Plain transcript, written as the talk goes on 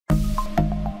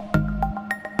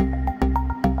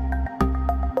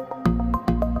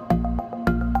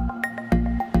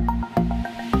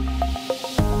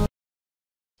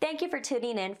Thank you for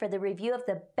tuning in for the review of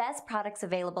the best products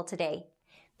available today.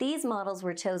 These models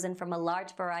were chosen from a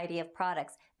large variety of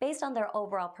products based on their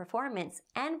overall performance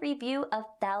and review of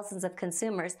thousands of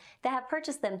consumers that have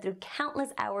purchased them through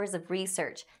countless hours of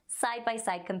research,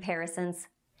 side-by-side comparisons.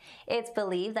 It's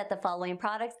believed that the following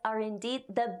products are indeed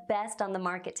the best on the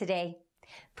market today.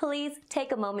 Please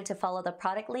take a moment to follow the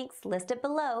product links listed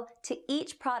below to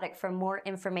each product for more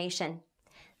information.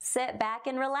 Sit back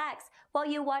and relax while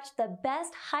you watch the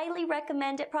best highly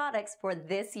recommended products for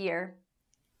this year.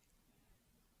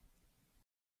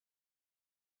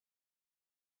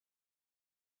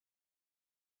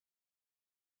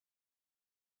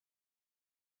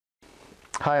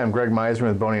 Hi, I'm Greg Meisner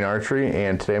with Bohning Archery,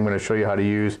 and today I'm going to show you how to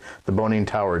use the Bohning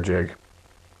tower jig.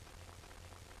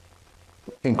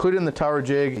 Included in the tower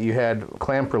jig, you had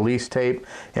clamp release tape,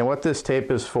 and what this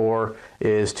tape is for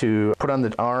is to put on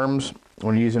the arms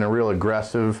when you're using a real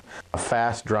aggressive,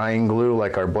 fast drying glue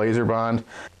like our Blazer Bond.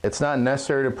 It's not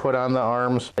necessary to put on the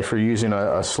arms if you're using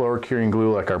a slower curing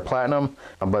glue like our Platinum,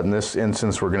 but in this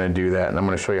instance we're going to do that, and I'm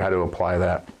going to show you how to apply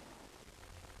that.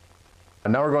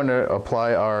 And now we're going to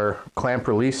apply our clamp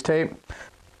release tape.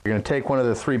 You're going to take one of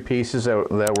the three pieces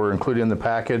that were included in the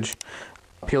package,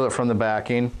 peel it from the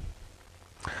backing.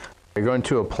 You're going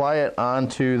to apply it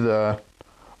onto the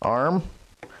arm,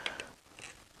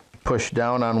 push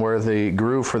down on where the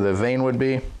groove for the vein would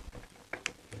be.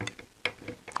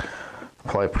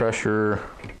 Apply pressure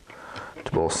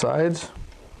to both sides.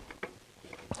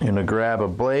 You're going to grab a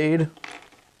blade,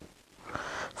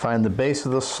 find the base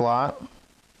of the slot,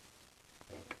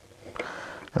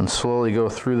 and slowly go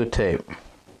through the tape.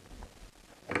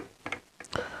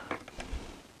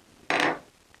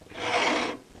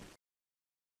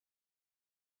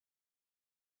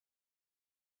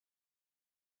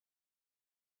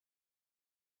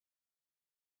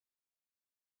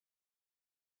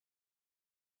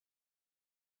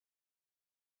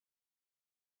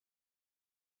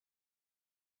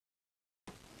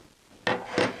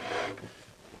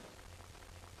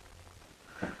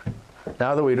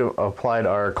 Now that we've applied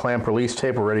our clamp release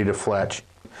tape, we're ready to fletch.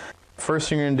 First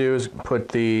thing you're going to do is put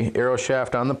the arrow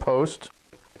shaft on the post.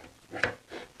 You're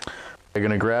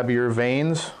going to grab your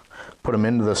vanes, put them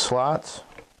into the slots.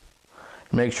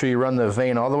 Make sure you run the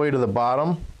vane all the way to the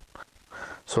bottom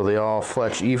so they all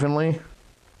fletch evenly.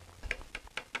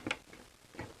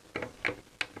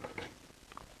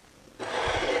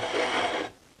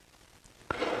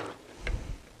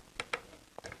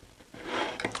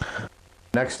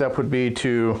 Next step would be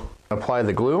to apply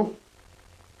the glue.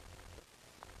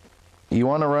 You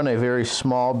want to run a very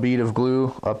small bead of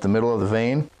glue up the middle of the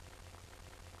vane.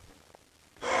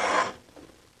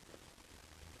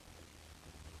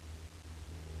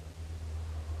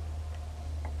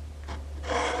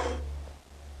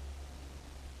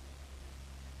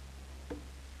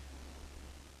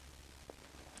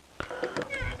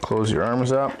 Close your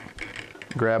arms up.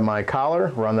 Grab my collar,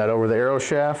 run that over the arrow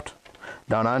shaft,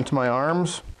 down onto my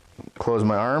arms, close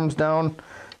my arms down,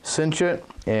 cinch it,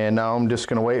 and now I'm just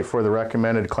going to wait for the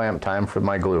recommended clamp time for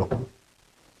my glue.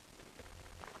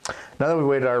 Now that we've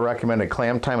waited our recommended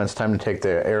clamp time, it's time to take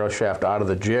the arrow shaft out of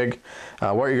the jig.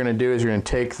 What you're going to do is you're going to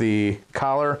take the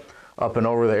collar up and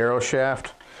over the arrow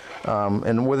shaft.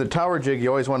 And with a tower jig, you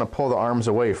always want to pull the arms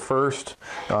away first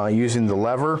using the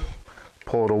lever.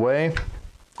 Pull it away.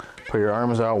 Put your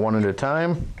arms out one at a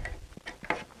time.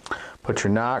 Put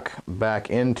your nock back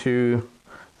into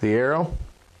the arrow.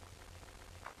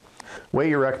 Wait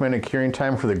your recommended curing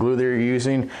time for the glue that you're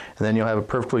using, and then you'll have a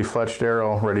perfectly fletched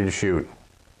arrow ready to shoot.